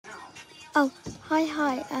Oh,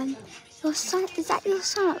 hi. Your son, is that your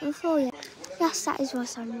son at the floor yet? Yes, that is your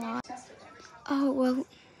son, right? Oh, well,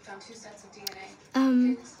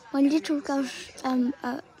 my little girl,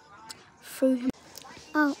 threw him.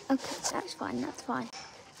 Oh, okay, that's fine. And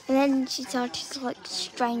then she started to, like,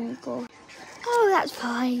 strangle. Oh, that's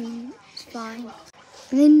fine. It's fine.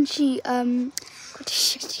 And then she, got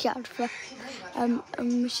a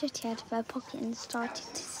machete out of her pocket and started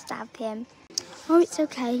to stab him. Oh, it's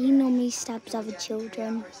okay. He normally stabs other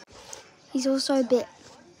children. He's also a bit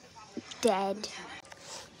dead.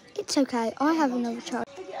 It's okay. I have another child.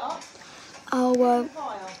 Oh, well,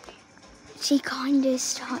 she kind of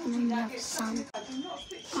started another son.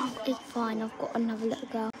 Oh, it's fine. I've got another little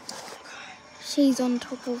girl. She's on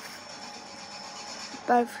top of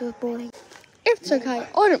both the boys. It's okay.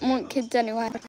 I don't want kids anyway.